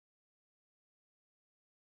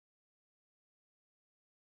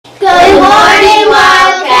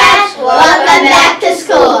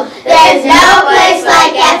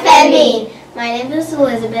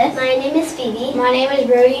My name is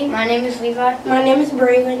Brody. My name is Levi. My name is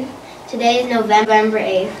Braylon. Today is November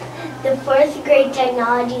 8th. The 4th grade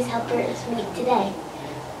technologies helpers meet today.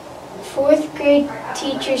 4th grade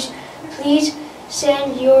teachers, please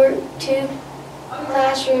send your 2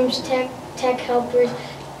 classrooms tech helpers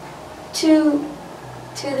to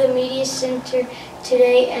the media center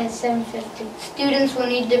today at 7:50. Students will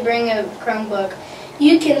need to bring a Chromebook.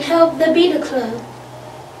 You can help the Beta Club.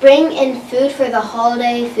 Bring in food for the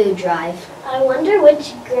holiday food drive. I wonder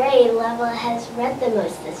which grade level has read the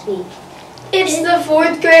most this week. It's the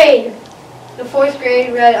 4th grade. The 4th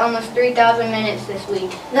grade read almost 3,000 minutes this week.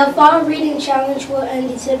 The fall reading challenge will end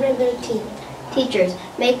December 13th. Teachers,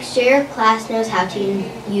 make sure your class knows how to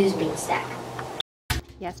use Beanstack.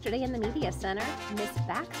 Yesterday in the Media Center, Miss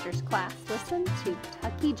Baxter's class listened to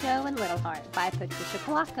Tucky Joe and Little Heart by Patricia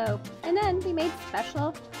Polacco, and then we made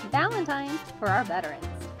special Valentines for our veterans.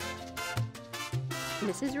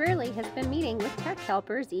 Mrs. Rearley has been meeting with tech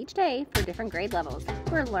helpers each day for different grade levels.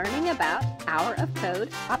 We're learning about Hour of Code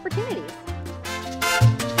opportunities.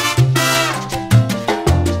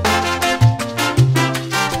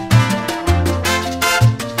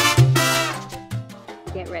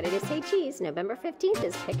 Get ready to say cheese. November 15th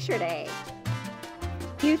is Picture Day.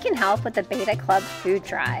 You can help with the Beta Club food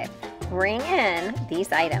drive. Bring in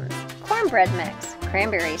these items: cornbread mix,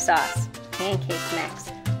 cranberry sauce, pancake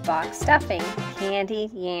mix, box stuffing, candy,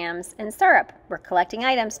 yams, and syrup. We're collecting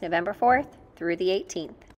items November 4th through the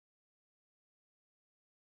 18th.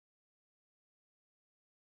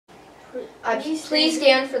 Please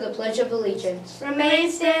stand for the Pledge of Allegiance. Remain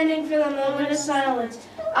standing for the moment of silence.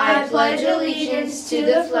 I pledge allegiance to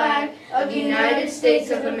the flag of the United States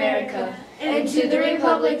of America and to the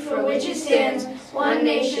republic for which it stands, one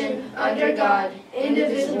nation, under God,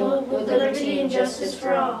 indivisible, with liberty and justice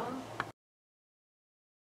for all.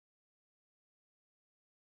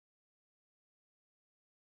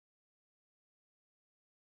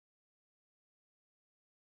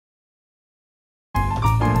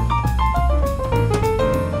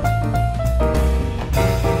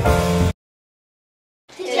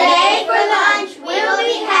 Today for lunch we will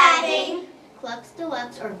be having Cluck's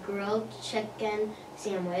Deluxe or grilled chicken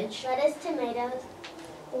sandwich, lettuce, tomatoes,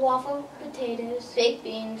 Waffle potatoes, Baked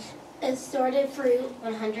beans, assorted fruit,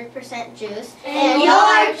 100% juice, and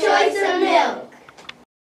your choice of milk.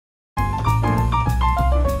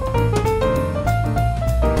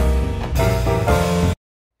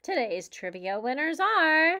 Today's trivia winners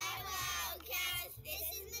are...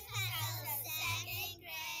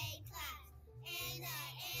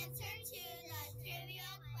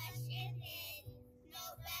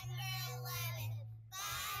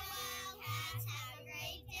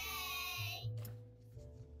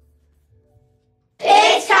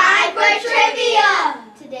 It's time for trivia!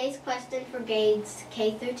 Today's question for grades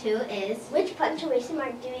K through 2 is, Which punctuation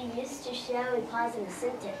mark do we use to show a pause in a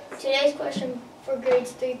sentence? Today's question for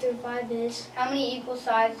grades 3 through 5 is, how many equal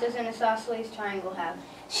sides does an isosceles triangle have?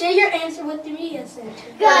 share your answer with the media center.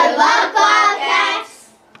 Good luck, Wildcats!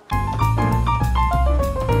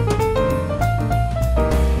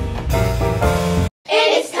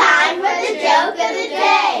 It's time for the joke of the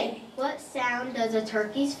day. what sound does a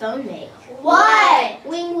turkey's phone make? What?